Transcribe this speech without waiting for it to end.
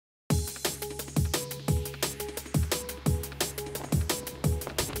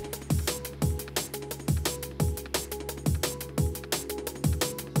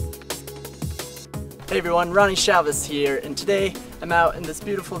Hey everyone, Ronnie here, and today I'm out in this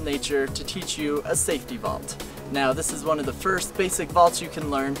beautiful nature to teach you a safety vault. Now this is one of the first basic vaults you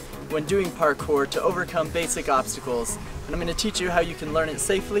can learn when doing parkour to overcome basic obstacles, and I'm going to teach you how you can learn it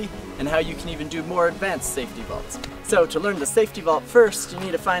safely and how you can even do more advanced safety vaults. So to learn the safety vault first, you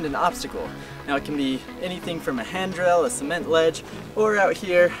need to find an obstacle. Now it can be anything from a handrail, a cement ledge, or out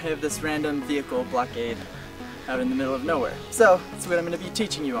here I have this random vehicle blockade out in the middle of nowhere. So that's what I'm going to be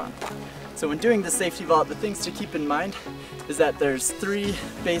teaching you on. So when doing the safety vault, the things to keep in mind is that there's three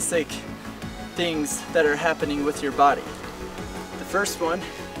basic things that are happening with your body. The first one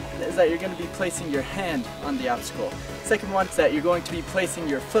is that you're going to be placing your hand on the obstacle. The second one is that you're going to be placing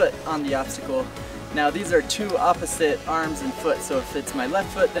your foot on the obstacle. Now these are two opposite arms and foot, so if it's my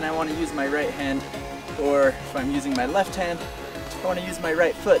left foot, then I want to use my right hand, or if I'm using my left hand, I want to use my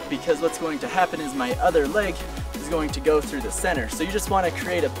right foot, because what's going to happen is my other leg is going to go through the center. So you just want to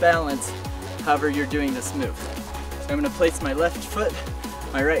create a balance however you're doing this move. So I'm going to place my left foot,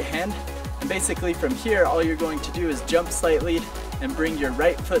 my right hand, and basically from here all you're going to do is jump slightly and bring your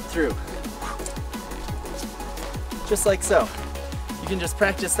right foot through. Just like so. You can just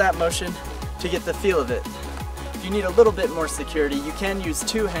practice that motion to get the feel of it. If you need a little bit more security, you can use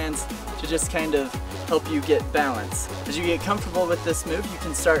two hands to just kind of help you get balance. As you get comfortable with this move, you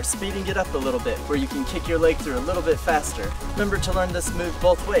can start speeding it up a little bit, where you can kick your leg through a little bit faster. Remember to learn this move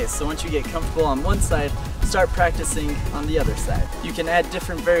both ways, so once you get comfortable on one side, start practicing on the other side. You can add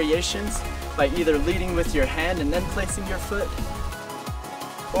different variations by either leading with your hand and then placing your foot,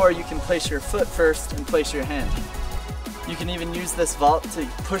 or you can place your foot first and place your hand. You can even use this vault to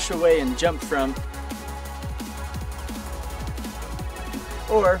push away and jump from,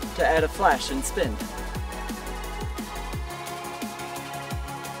 or to add a flash and spin.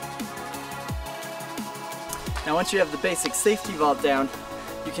 Now once you have the basic safety vault down,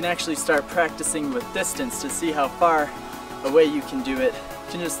 you can actually start practicing with distance to see how far away you can do it.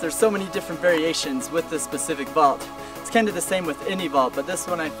 There's so many different variations with this specific vault. It's kind of the same with any vault, but this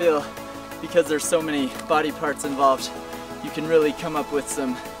one I feel, because there's so many body parts involved, you can really come up with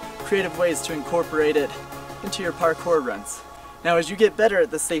some creative ways to incorporate it into your parkour runs. Now as you get better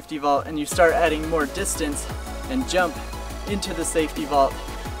at the safety vault and you start adding more distance and jump into the safety vault,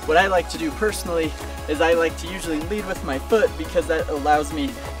 what I like to do personally is I like to usually lead with my foot, because that allows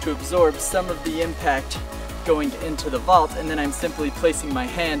me to absorb some of the impact going into the vault, and then I'm simply placing my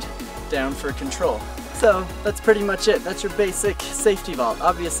hand down for control. So that's pretty much it. That's your basic safety vault.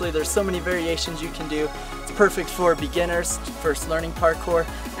 Obviously there's so many variations you can do. It's perfect for beginners first learning parkour,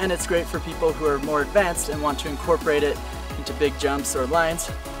 and it's great for people who are more advanced and want to incorporate it into big jumps or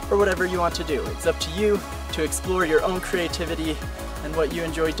lines or whatever you want to do. It's up to you to explore your own creativity and what you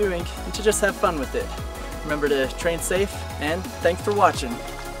enjoy doing, and to just have fun with it. Remember to train safe, and thanks for watching.